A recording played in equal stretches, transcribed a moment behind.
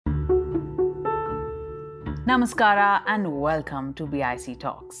Namaskara and welcome to BIC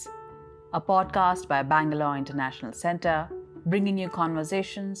Talks, a podcast by Bangalore International Centre, bringing you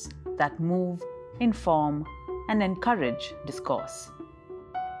conversations that move, inform, and encourage discourse.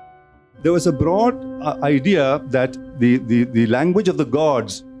 There was a broad idea that the language of the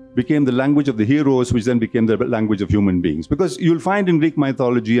gods became the language of the heroes, which then became the language of human beings. Because you'll find in Greek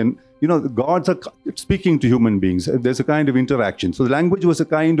mythology, and the gods are speaking to human beings. There's a kind of interaction. So the language was a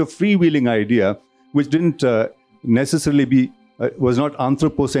kind of freewheeling idea, which didn't necessarily was not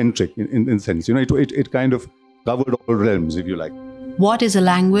anthropocentric in a sense. It kind of covered all realms, if you like. What is a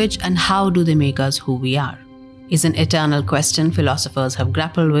language and how do they make us who we are? Is an eternal question philosophers have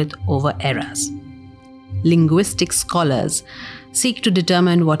grappled with over eras. Linguistic scholars seek to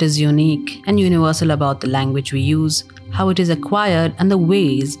determine what is unique and universal about the language we use, how it is acquired, and the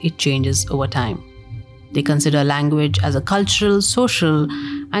ways it changes over time. They consider language as a cultural, social,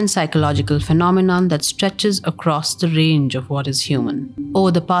 and psychological phenomenon that stretches across the range of what is human.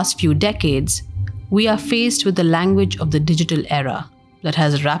 Over the past few decades, we are faced with the language of the digital era that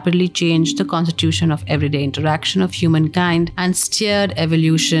has rapidly changed the constitution of everyday interaction of humankind and steered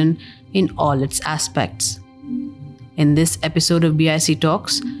evolution in all its aspects. In this episode of BIC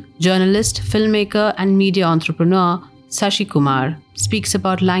Talks, journalist, filmmaker, and media entrepreneur Sashi Kumar speaks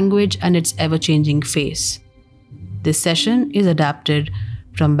about language and its ever-changing face. This session is adapted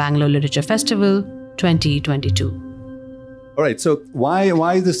from Bangalore Literature Festival 2022. All right, so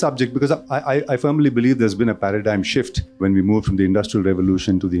why this subject? Because I firmly believe there's been a paradigm shift when we moved from the Industrial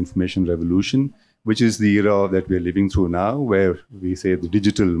Revolution to the Information Revolution, which is the era that we're living through now, where we say the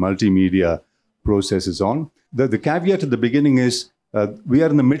digital multimedia process is on. The caveat at the beginning is we are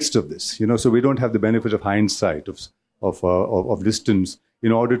in the midst of this, so we don't have the benefit of hindsight, of distance,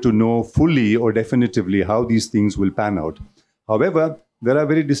 in order to know fully or definitively how these things will pan out. However, there are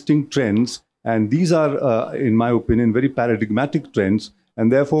very distinct trends, and these are, in my opinion, very paradigmatic trends.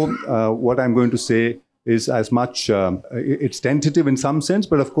 And therefore, what I'm going to say is as much, it's tentative in some sense,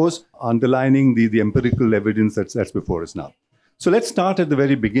 but of course, underlining the empirical evidence that's before us now. So let's start at the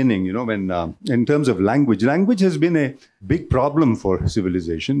very beginning, when in terms of language. Language has been a big problem for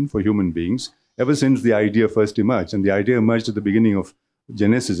civilization, for human beings, ever since the idea first emerged. And the idea emerged at the beginning of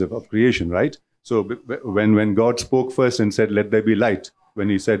Genesis, of creation, right? So when God spoke first and said, let there be light, when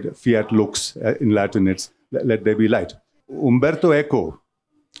he said fiat lux, in Latin, it's let there be light. Umberto Eco,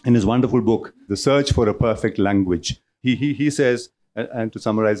 in his wonderful book, The Search for a Perfect Language, he says, and to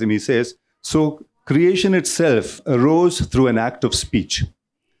summarize him, he says, so creation itself arose through an act of speech.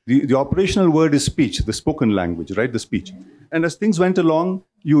 The operational word is speech, the spoken language, right? The speech. And as things went along,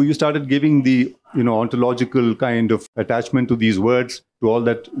 you started giving the ontological kind of attachment to these words, to all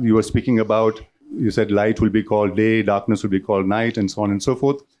that you were speaking about. You said light will be called day, darkness will be called night, and so on and so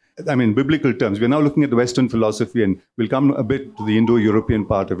forth. I mean, biblical terms. We're now looking at the Western philosophy, and we'll come a bit to the Indo-European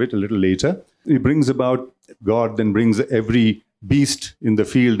part of it a little later. He brings about God, then brings every beast in the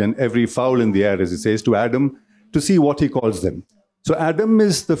field and every fowl in the air, as he says, to Adam to see what he calls them. So Adam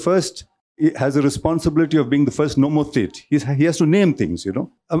is the first, he has a responsibility of being the first nomothet. He has to name things,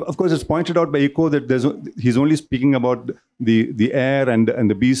 Of course, it's pointed out by Eco that he's only speaking about the air and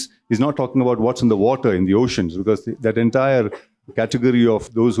the beasts. He's not talking about what's in the water, in the oceans, because that entire category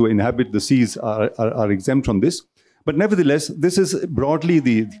of those who inhabit the seas are exempt from this. But nevertheless, this is broadly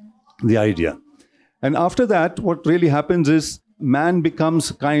the idea. And after that, what really happens is man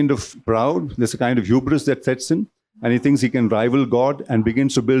becomes kind of proud. There's a kind of hubris that sets in. And he thinks he can rival God and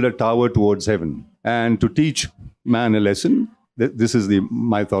begins to build a tower towards heaven. And to teach man a lesson, this is the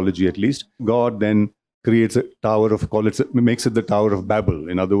mythology at least, God then creates a tower makes it the Tower of Babel.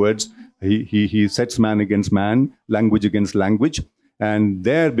 In other words, he sets man against man, language against language. And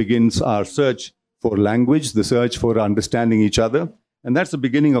there begins our search for language, the search for understanding each other. And that's the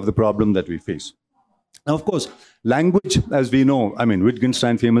beginning of the problem that we face. Now, of course, language, as we know,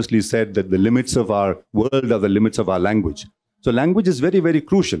 Wittgenstein famously said that the limits of our world are the limits of our language. So language is very, very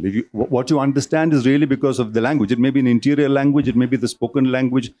crucial. What you understand is really because of the language. It may be an interior language, it may be the spoken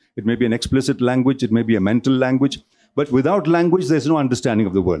language, it may be an explicit language, it may be a mental language. But without language, there's no understanding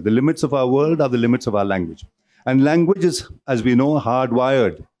of the world. The limits of our world are the limits of our language. And language is, as we know,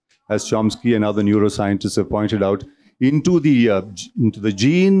 hardwired, as Chomsky and other neuroscientists have pointed out, into the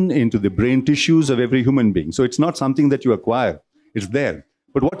gene, into the brain tissues of every human being. So it's not something that you acquire. It's there.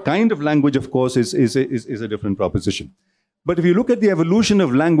 But what kind of language, of course, is a different proposition. But if you look at the evolution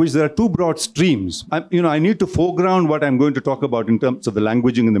of language, there are two broad streams. I need to foreground what I'm going to talk about in terms of the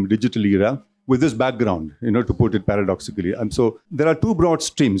languaging in the digital era with this background, to put it paradoxically. And so there are two broad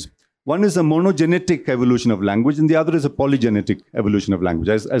streams. One is a monogenetic evolution of language, and the other is a polygenetic evolution of language.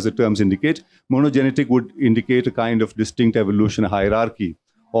 As the terms indicate, monogenetic would indicate a kind of distinct evolution, a hierarchy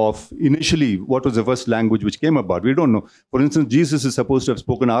of initially what was the first language which came about. We don't know. For instance, Jesus is supposed to have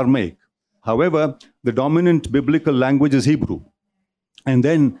spoken Aramaic. However, the dominant biblical language is Hebrew. And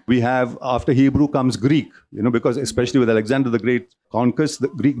then we have, after Hebrew comes Greek, because especially with Alexander the Great conquest, the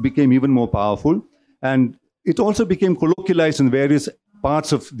Greek became even more powerful. And it also became colloquialized in various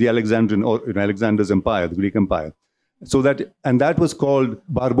parts of the Alexandrian or Alexander's empire, the Greek empire. So that was called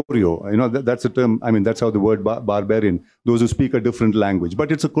barbario. That's a term. I mean, that's how the word barbarian, those who speak a different language.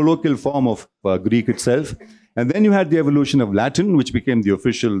 But it's a colloquial form of Greek itself. And then you had the evolution of Latin, which became the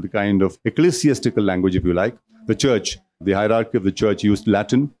official, the kind of ecclesiastical language, if you like. The church, the hierarchy of the church used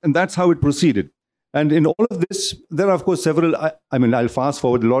Latin. And that's how it proceeded. And in all of this, there are, of course, several, I'll fast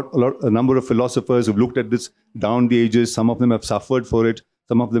forward a number of philosophers who've looked at this down the ages. Some of them have suffered for it.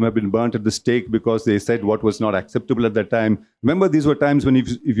 Some of them have been burnt at the stake because they said what was not acceptable at that time. Remember, these were times when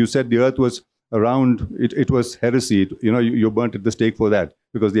if you said the earth was around, it was heresy. You're burnt at the stake for that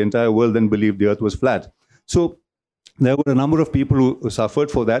because the entire world then believed the earth was flat. So there were a number of people who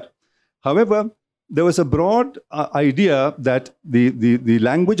suffered for that. However, there was a broad idea that the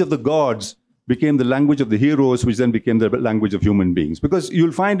language of the gods became the language of the heroes, which then became the language of human beings. Because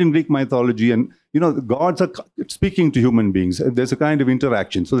you'll find in Greek mythology, and the gods are speaking to human beings. There's a kind of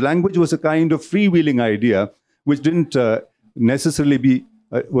interaction. So the language was a kind of freewheeling idea, which didn't necessarily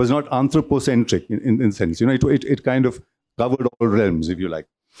was not anthropocentric in a sense. It kind of covered all realms, if you like.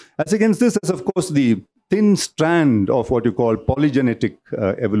 As against this, there's of course the thin strand of what you call polygenetic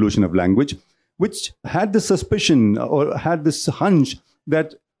evolution of language, which had the suspicion or had this hunch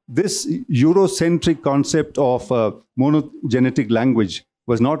that this Eurocentric concept of monogenetic language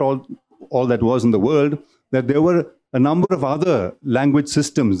was not all that was in the world, that there were a number of other language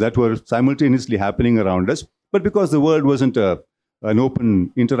systems that were simultaneously happening around us. But because the world wasn't an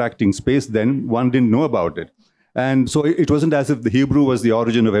open, interacting space then, one didn't know about it. And so it wasn't as if the Hebrew was the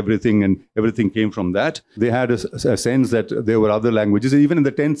origin of everything and everything came from that. They had a sense that there were other languages, even in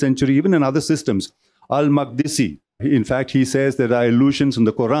the 10th century, even in other systems. Al-Maqdisi, in fact, he says there are allusions in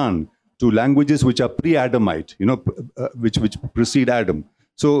the Quran to languages which are pre-Adamite, which precede Adam.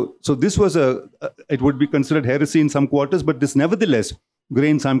 So this was it would be considered heresy in some quarters, but this nevertheless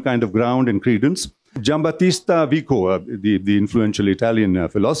gained some kind of ground and credence. Giambattista Vico, the influential Italian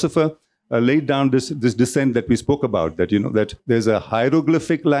philosopher, laid down this descent that we spoke about, that there's a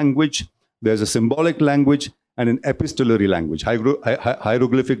hieroglyphic language, there's a symbolic language, and an epistolary language.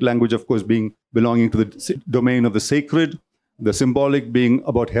 Hieroglyphic language, of course, belonging to the domain of the sacred, the symbolic being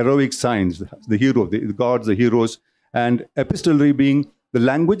about heroic signs, the hero, the gods, the heroes, and epistolary being the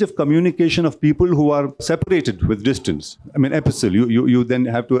language of communication of people who are separated with distance. I mean, epistle, you then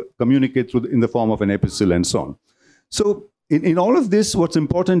have to communicate in the form of an epistle and so on. So in all of this, what's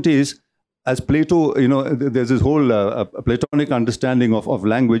important is, as Plato, there's this whole Platonic understanding of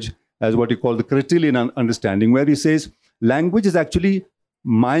language as what he called the Cretilian understanding, where he says language is actually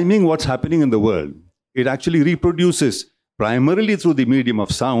miming what's happening in the world. It actually reproduces, primarily through the medium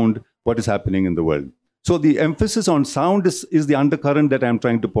of sound, what is happening in the world. So the emphasis on sound is the undercurrent that I'm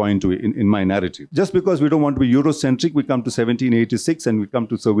trying to point to in my narrative. Just because we don't want to be Eurocentric, we come to 1786 and we come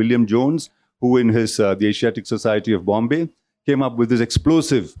to Sir William Jones, who in his The Asiatic Society of Bombay came up with this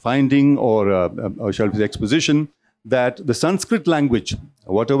explosive finding or shall we say exposition that the Sanskrit language,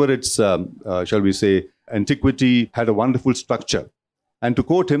 whatever its, shall we say, antiquity, had a wonderful structure. And to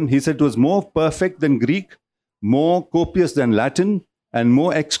quote him, he said it was more perfect than Greek, more copious than Latin, and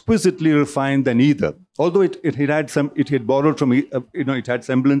more exquisitely refined than either. Although it had borrowed from, it had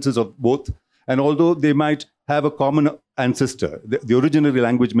semblances of both, and although they might have a common ancestor, the original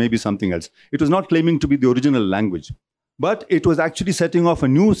language may be something else. It was not claiming to be the original language, but it was actually setting off a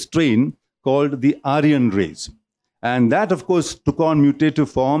new strain called the Aryan race. And that, of course, took on mutative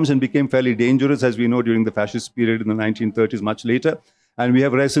forms and became fairly dangerous, as we know, during the fascist period in the 1930s, much later. And we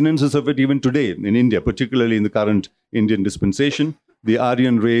have resonances of it even today in India, particularly in the current Indian dispensation, the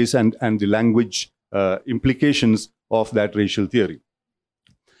Aryan race and the language implications of that racial theory.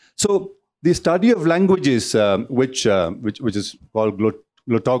 So the study of languages, which is called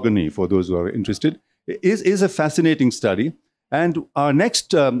glottogony, for those who are interested, is a fascinating study. And our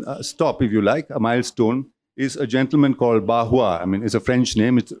next stop, if you like, a milestone, is a gentleman called Barrois. I mean, it's a French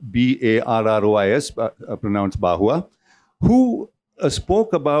name. It's B-A-R-R-O-I-S, pronounced Barrois, who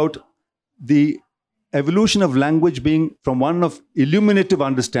spoke about the evolution of language being from one of illuminative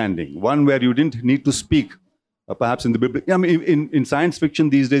understanding, one where you didn't need to speak, perhaps in the biblical. I mean, in science fiction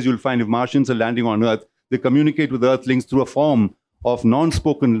these days, you'll find if Martians are landing on Earth, they communicate with Earthlings through a form of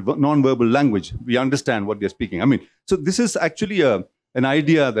non-spoken, non-verbal language. We understand what they're speaking. I mean, so this is actually an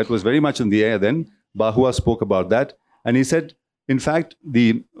idea that was very much in the air then. Bahua spoke about that. And he said, in fact,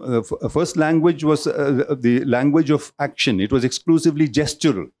 the first language was the language of action. It was exclusively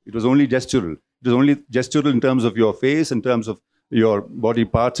gestural. It was only gestural. It was only gestural in terms of your face, in terms of your body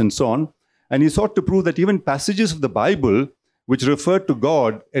parts and so on. And he sought to prove that even passages of the Bible which referred to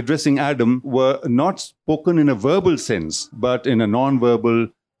God addressing Adam were not spoken in a verbal sense, but in a non-verbal,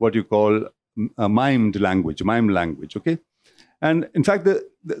 what you call mime language, okay? And in fact,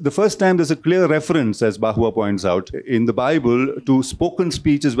 the first time there's a clear reference, as Bahua points out, in the Bible to spoken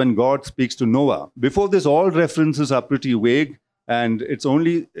speeches when God speaks to Noah. Before this, all references are pretty vague, and it's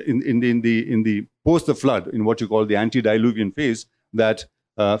only in the post the flood, in what you call the antediluvian phase, that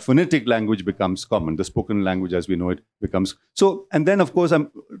phonetic language becomes common. The spoken language as we know it becomes. So, and then of course I'm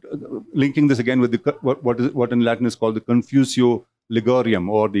linking this again with what in Latin is called the confusio ligorium,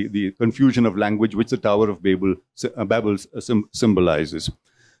 or the confusion of language, which the Tower of Babel symbolizes.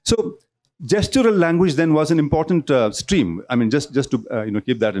 So gestural language then was an important stream. I mean, just to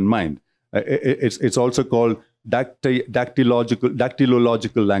keep that in mind. It's also called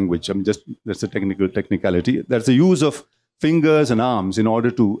dactylological language. I mean, that's a technicality. That's the use of fingers and arms in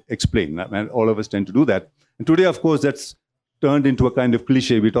order to explain. And all of us tend to do that. And today, of course, that's turned into a kind of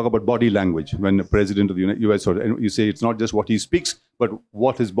cliche. We talk about body language when the president of the US, and you say it's not just what he speaks, but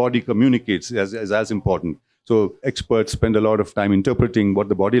what his body communicates as important. So experts spend a lot of time interpreting what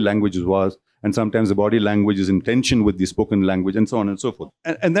the body language was, and sometimes the body language is in tension with the spoken language, and so on and so forth.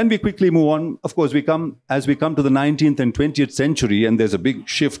 And then we quickly move on. Of course, as we come to the 19th and 20th century, and there's a big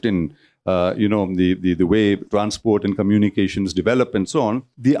shift in the way transport and communications develop and so on.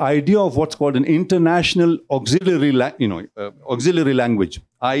 The idea of what's called an international auxiliary language,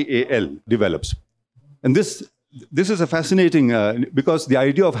 IAL, develops. And this is a fascinating, because the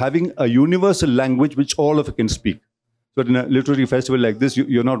idea of having a universal language which all of us can speak. So in a literary festival like this,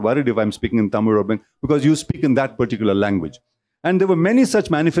 you're not worried if I'm speaking in Tamil or Bengali, because you speak in that particular language. And there were many such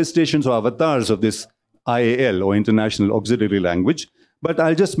manifestations or avatars of this IAL, or International Auxiliary Language. But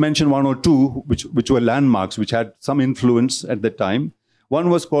I'll just mention one or two which were landmarks, which had some influence at the time. One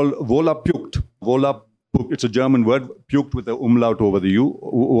was called Volapükt. Volapükt, it's a German word, Pükt with the umlaut over the U,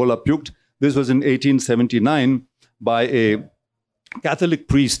 Volapükt. This was in 1879 by a Catholic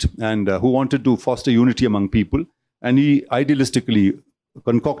priest and who wanted to foster unity among people. And he idealistically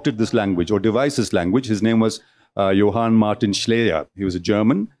concocted this language, or devised this language. His name was Johann Martin Schleyer. He was a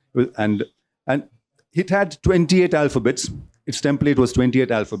German. And it had 28 alphabets. Its template was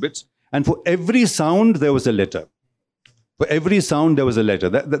 28 alphabets. And for every sound, there was a letter. For every sound, there was a letter.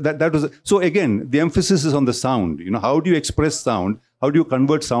 That was so again, the emphasis is on the sound. How do you express sound? How do you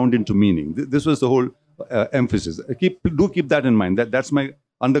convert sound into meaning? This was the whole emphasis. Do keep that in mind. That's my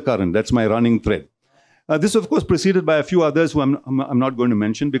undercurrent. That's my running thread. This, of course, preceded by a few others who I'm not going to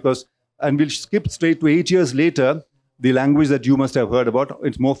mention, and we'll skip straight to 8 years later, the language that you must have heard about,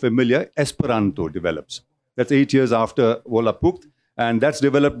 it's more familiar, Esperanto develops. That's 8 years after Volapükt, and that's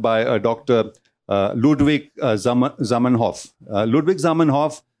developed by Dr. Ludwig Zamenhof. Ludwig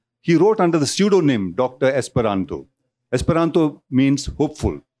Zamenhof, he wrote under the pseudonym Dr. Esperanto. Esperanto means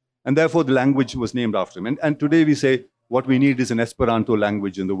hopeful, and therefore the language was named after him. And today we say what we need is an Esperanto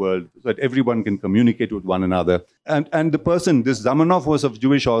language in the world so that everyone can communicate with one another. And the person, this Zamenhof, was of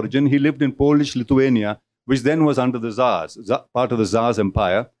Jewish origin. He lived in Polish Lithuania, which then was under the Tsars, part of the Tsars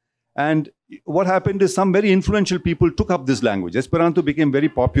Empire. And what happened is some very influential people took up this language. Esperanto became very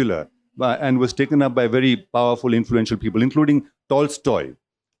popular and was taken up by very powerful, influential people, including Tolstoy.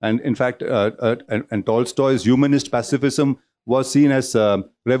 And in fact, and Tolstoy's humanist pacifism was seen as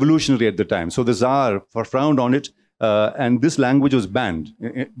revolutionary at the time. So the Tsar frowned on it, and this language was banned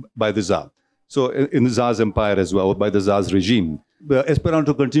by the Tsar. So in the Tsar's empire as well, by the Tsar's regime.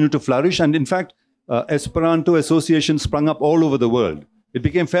 Esperanto continued to flourish, and in fact, Esperanto associations sprung up all over the world. It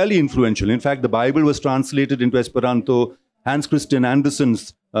became fairly influential. In fact, the Bible was translated into Esperanto. Hans Christian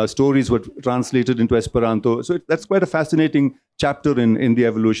Andersen's stories were translated into Esperanto. So that's quite a fascinating chapter in the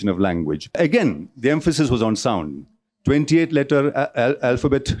evolution of language. Again, the emphasis was on sound. 28-letter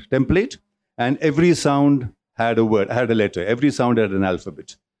alphabet template, and every sound had a word, had a letter. Every sound had an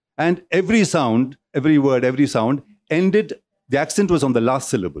alphabet. And every sound, every word, every sound ended, the accent was on the last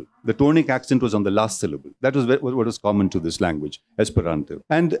syllable. The tonic accent was on the last syllable. That was what was common to this language, Esperanto.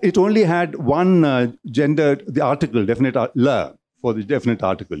 And it only had one gender, the article, definite la, for the definite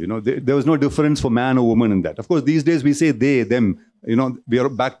article. There was no difference for man or woman in that. Of course, these days we say they, them. We are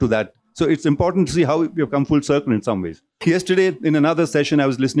back to that. So it's important to see how we have come full circle in some ways. Yesterday, in another session, I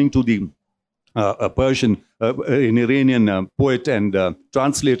was listening to the a Persian, an Iranian poet and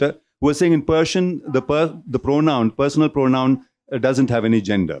translator, who was saying in Persian, the pronoun, personal pronoun, doesn't have any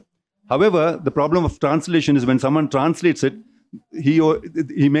gender. However, the problem of translation is when someone translates it,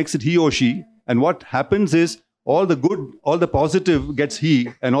 he makes it he or she, and what happens is all the good, all the positive gets he,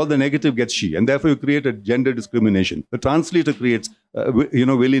 and all the negative gets she, and therefore you create a gender discrimination. The translator creates,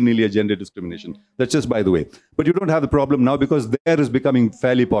 willy-nilly a gender discrimination. That's just by the way. But you don't have the problem now because there is becoming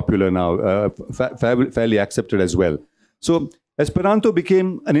fairly popular now, fairly accepted as well. So Esperanto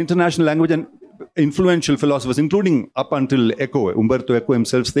became an international language, and influential philosophers, including up until Eco, Umberto Eco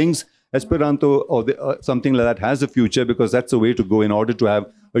himself, thinks Esperanto or something like that has a future because that's the way to go in order to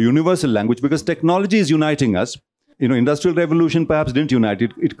have a universal language, because technology is uniting us. Industrial revolution perhaps didn't unite.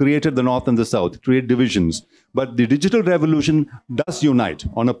 It created the North and the South, it created divisions. But the digital revolution does unite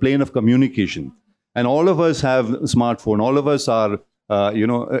on a plane of communication. And all of us have a smartphone. All of us are,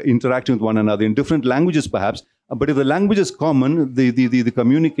 interacting with one another in different languages perhaps. But if the language is common, the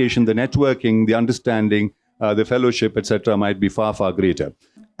communication, the networking, the understanding, the fellowship, etc., might be far, far greater.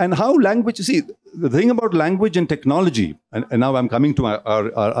 And how language, see, the thing about language and technology, and now I'm coming to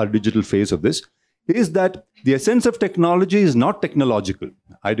our digital phase of this, is that the essence of technology is not technological.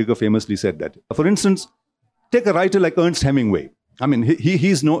 Heidegger famously said that. For instance, take a writer like Ernest Hemingway. I mean,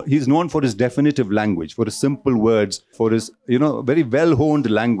 he's known for his definitive language, for his simple words, for his very well-honed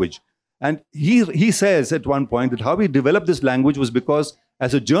language. And he says at one point that how he developed this language was because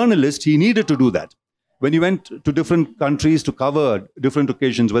as a journalist, he needed to do that. When he went to different countries to cover different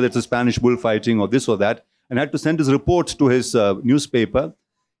occasions, whether it's a Spanish bullfighting or this or that, and had to send his reports to his newspaper,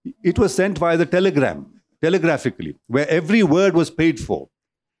 it was sent via the telegraphically, where every word was paid for.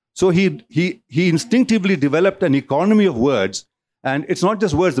 So he instinctively developed an economy of words, and it's not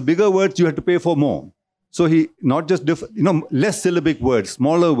just words. The bigger words you have to pay for more. So he not just less syllabic words,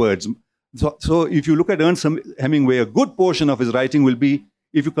 smaller words. So if you look at Ernest Hemingway, a good portion of his writing will be,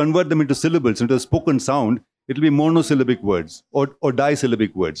 if you convert them into syllables, into a spoken sound, it will be monosyllabic words or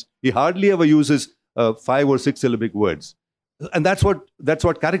disyllabic words. He hardly ever uses 5 or 6 syllabic words. And that's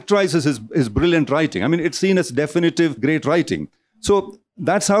what characterizes his brilliant writing. I mean, it's seen as definitive, great writing. So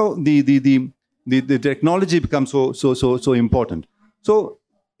that's how the technology becomes so important. So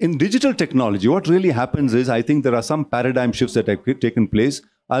in digital technology, what really happens is, I think there are some paradigm shifts that have taken place.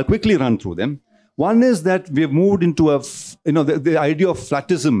 I'll quickly run through them. One is that we have moved into the idea of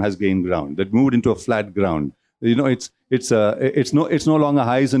flatism has gained ground, that moved into a flat ground. It's no longer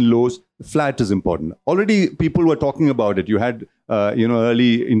highs and lows. Flat is important. Already people were talking about it. You had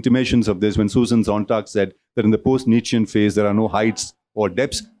early intimations of this when Susan Sontag said that in the post-Nietzschean phase there are no heights or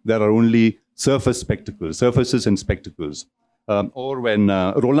depths. There are only surfaces and spectacles. Or when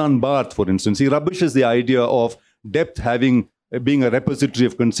Roland Barthes, for instance, he rubbishes the idea of depth being a repository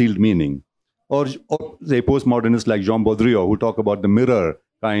of concealed meaning. Or say postmodernists like Jean Baudrillard, who talk about the mirror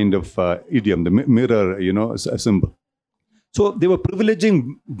kind of idiom, the mirror, symbol. So they were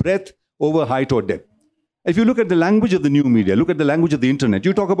privileging breadth over height or depth. If you look at the language of the new media, look at the language of the internet,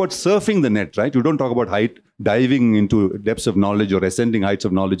 you talk about surfing the net, right? You don't talk about height, diving into depths of knowledge or ascending heights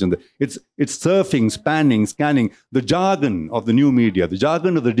of knowledge. It's surfing, spanning, scanning. The jargon of the new media, the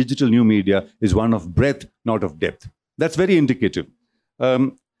jargon of the digital new media is one of breadth, not of depth. That's very indicative.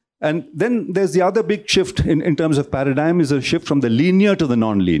 And then there's the other big shift in terms of paradigm is a shift from the linear to the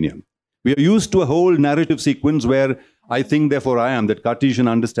non-linear. We are used to a whole narrative sequence where I think, therefore I am, that Cartesian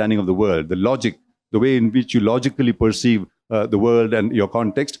understanding of the world, the logic, the way in which you logically perceive the world and your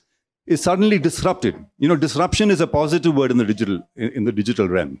context is suddenly disrupted. Disruption is a positive word in the digital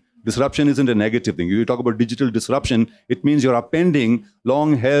realm. Disruption isn't a negative thing. If you talk about digital disruption, it means you're upending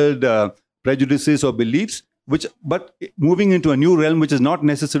long-held prejudices or beliefs, but moving into a new realm which is not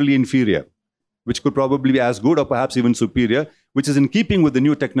necessarily inferior, which could probably be as good or perhaps even superior, which is in keeping with the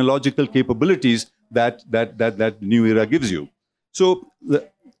new technological capabilities that new era gives you.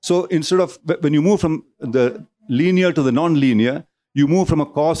 So instead of, when you move from the linear to the non-linear, you move from a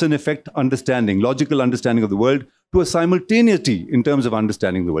cause and effect understanding, logical understanding of the world, to a simultaneity in terms of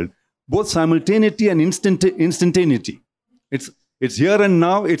understanding the world. Both simultaneity and instantaneity. It's here and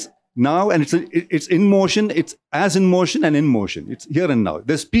now, it's now, and it's in motion, it's as in motion and in motion. It's here and now.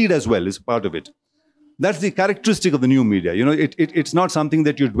 The speed as well is part of it. That's the characteristic of the new media. It's not something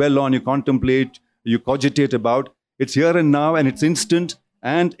that you dwell on, you contemplate, you cogitate about. It's here and now, and it's instant,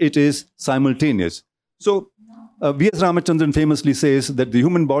 and it is simultaneous. So V.S. Ramachandran famously says that the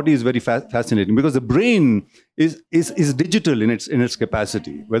human body is very fascinating because the brain is digital in its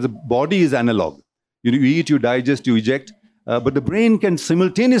capacity, where the body is analog. You eat, you digest, you eject, But the brain can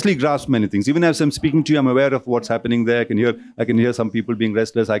simultaneously grasp many things. Even as I'm speaking to you, I'm aware of what's happening there. I can hear some people being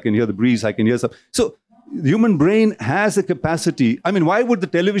restless. I can hear the breeze. I can hear some. So the human brain has a capacity. I mean, why would the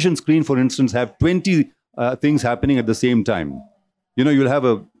television screen, for instance, have 20 things happening at the same time? You'll have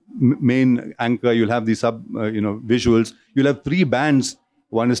a main anchor. You'll have the visuals. You'll have 3 bands.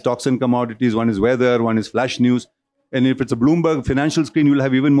 One is stocks and commodities. One is weather. One is flash news. And if it's a Bloomberg financial screen, you'll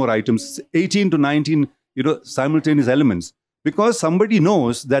have even more items, 18 to 19, simultaneous elements. Because somebody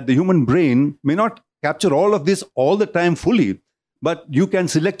knows that the human brain may not capture all of this all the time fully, but you can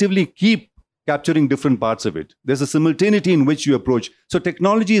selectively keep capturing different parts of it. There's a simultaneity in which you approach. So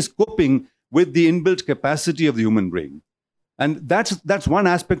technology is coping with the inbuilt capacity of the human brain. And that's one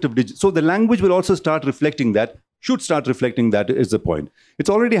aspect of digital. So the language will also start reflecting that, should start reflecting that is the point. It's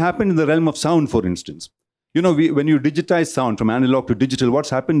already happened in the realm of sound, for instance. When you digitize sound from analog to digital,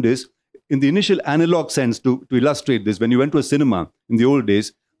 what's happened is, in the initial analog sense, to illustrate this, when you went to a cinema in the old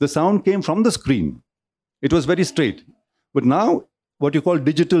days, the sound came from the screen. It was very straight. But now, what you call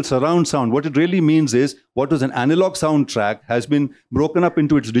digital surround sound, what it really means is, what was an analog soundtrack has been broken up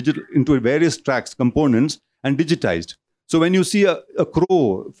into various tracks, components, and digitized. So when you see a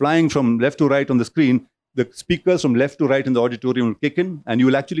crow flying from left to right on the screen, the speakers from left to right in the auditorium will kick in, and you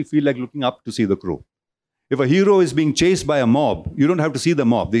will actually feel like looking up to see the crow. If a hero is being chased by a mob, you don't have to see the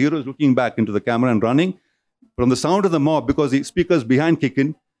mob. The hero is looking back into the camera and running from the sound of the mob, because the speakers behind kick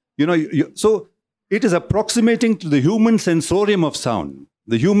in. So it is approximating to the human sensorium of sound,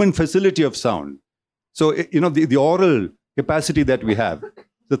 the human facility of sound. So, the oral capacity that we have,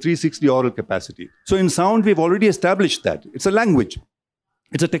 the 360 oral capacity. So in sound, we've already established that. It's a language.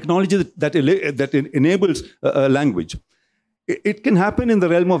 It's a technology that enables a language. It can happen in the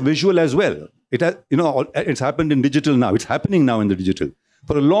realm of visual as well. It's happened in digital now. It's happening now in the digital.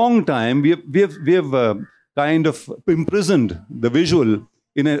 For a long time, we have kind of imprisoned the visual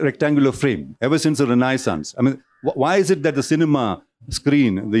in a rectangular frame ever since the Renaissance. I mean, why is it that the cinema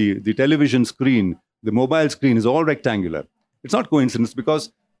screen, the television screen, the mobile screen is all rectangular? It's not coincidence,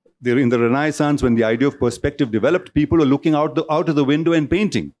 because in the Renaissance, when the idea of perspective developed, people were looking out of the window and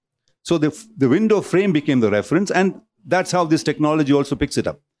painting. So the window frame became the reference, and that's how this technology also picks it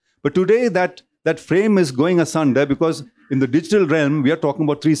up. But today, that frame is going asunder, because in the digital realm, we are talking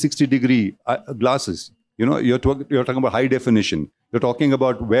about 360-degree glasses. You're talking about high definition. You're talking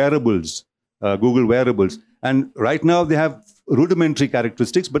about wearables, Google wearables. And right now, they have rudimentary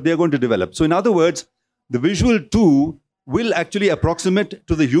characteristics, but they're going to develop. So in other words, the visual too will actually approximate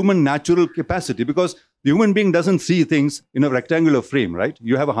to the human natural capacity, because the human being doesn't see things in a rectangular frame, right?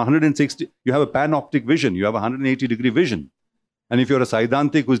 You have a panoptic vision. You have a 180-degree vision. And if you're a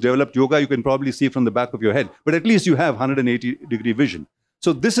Siddhantic who's developed yoga, you can probably see from the back of your head. But at least you have 180-degree vision.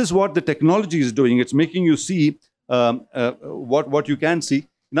 So this is what the technology is doing. It's making you see what you can see.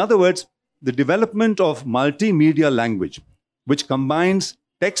 In other words, the development of multimedia language, which combines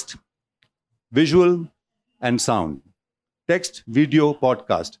text, visual, and sound. Text, video,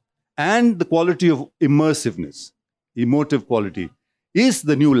 podcast. And the quality of immersiveness, emotive quality, is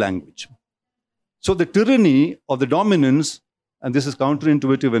the new language. So the tyranny of the dominance, and this is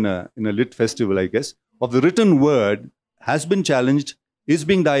counterintuitive in a lit festival, I guess, of the written word has been challenged, is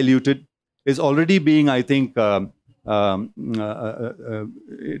being diluted, is already being, I think, to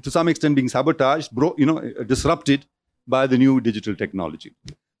some extent being sabotaged, disrupted by the new digital technology.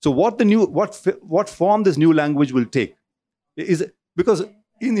 So what form this new language will take is, because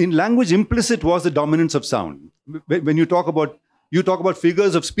in language, implicit was the dominance of sound. When you talk about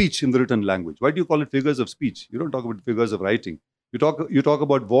figures of speech in the written language. Why do you call it figures of speech? You don't talk about figures of writing. You talk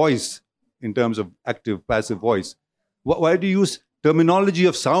about voice in terms of active, passive voice. Why do you use terminology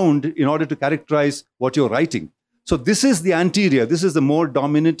of sound in order to characterize what you're writing? So this is the anterior. This is the more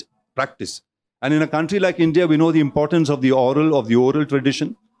dominant practice. And in a country like India, we know the importance of the oral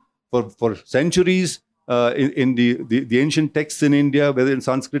tradition. For centuries, in the ancient texts in India, whether in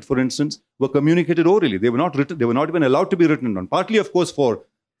Sanskrit, for instance, were communicated orally. They were not written. They were not even allowed to be written on. Partly, of course, for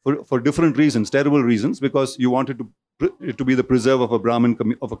different reasons, terrible reasons, because you wanted to be the preserve of a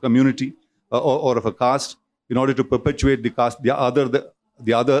Brahmin of a community or of a caste, in order to perpetuate the caste, the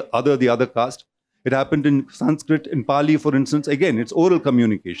other caste. It happened in Sanskrit, in Pali, for instance. Again, it's oral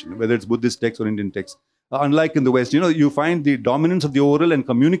communication, whether it's Buddhist text or Indian text. Unlike in the West, you find the dominance of the oral and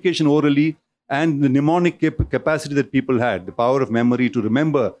communication orally, and the mnemonic capacity that people had, the power of memory to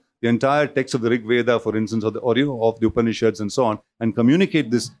remember the entire text of the Rig Veda, for instance, of the Upanishads and so on, and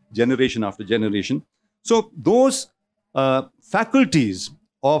communicate this generation after generation. So those faculties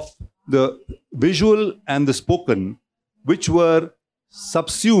of the visual and the spoken, which were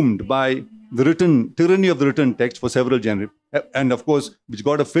subsumed by the tyranny of the written text for several generations, and of course, which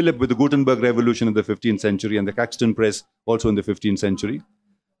got a fillip with the Gutenberg Revolution in the 15th century and the Caxton Press also in the 15th century,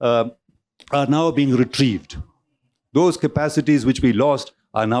 are now being retrieved. Those capacities which we lost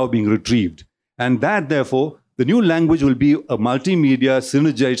are now being retrieved. And that, therefore, the new language will be a multimedia,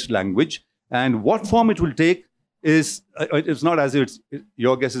 synergized language. And what form it will take is, it's not as if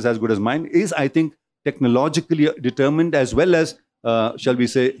your guess is as good as mine, is, I think, technologically determined as well as, shall we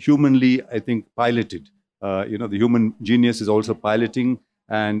say, humanly, I think, piloted. The human genius is also piloting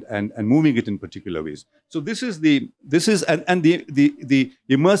and moving it in particular ways. So this is the immersive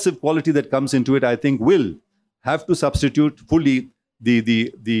quality that comes into it, I think, will have to substitute fully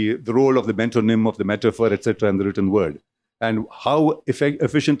the role of the metronym, of the metaphor, etc., and the written word. And how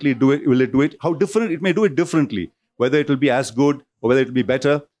efficiently will it do it? How different it may do it differently. Whether it will be as good or whether it will be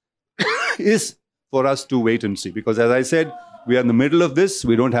better is for us to wait and see. Because as I said, we are in the middle of this.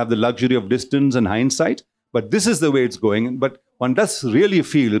 We don't have the luxury of distance and hindsight. But this is the way it's going. But one does really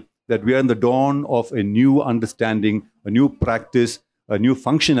feel that we are in the dawn of a new understanding, a new practice, a new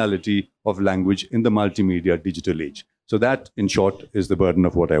functionality of language in the multimedia digital age. So that, in short, is the burden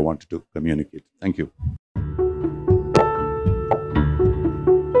of what I wanted to communicate. Thank you.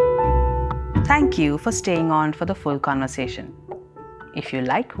 Thank you for staying on for the full conversation. If you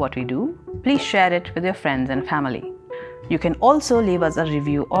like what we do, please share it with your friends and family. You can also leave us a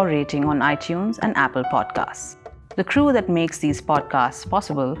review or rating on iTunes and Apple Podcasts. The crew that makes these podcasts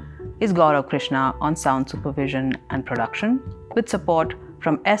possible is Gaurav Krishna on sound supervision and production, with support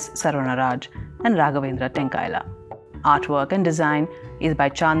from S. Sarvanaraj and Raghavendra Tenkaila. Artwork and design is by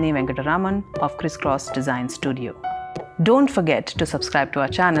Chandni Venkataraman of Crisscross Design Studio. Don't forget to subscribe to our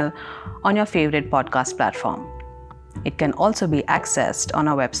channel on your favorite podcast platform. It can also be accessed on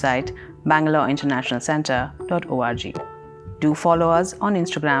our website, bangaloreinternationalcentre.org. Do follow us on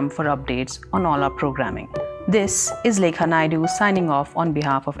Instagram for updates on all our programming. This is Lekha Naidu signing off on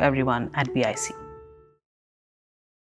behalf of everyone at BIC.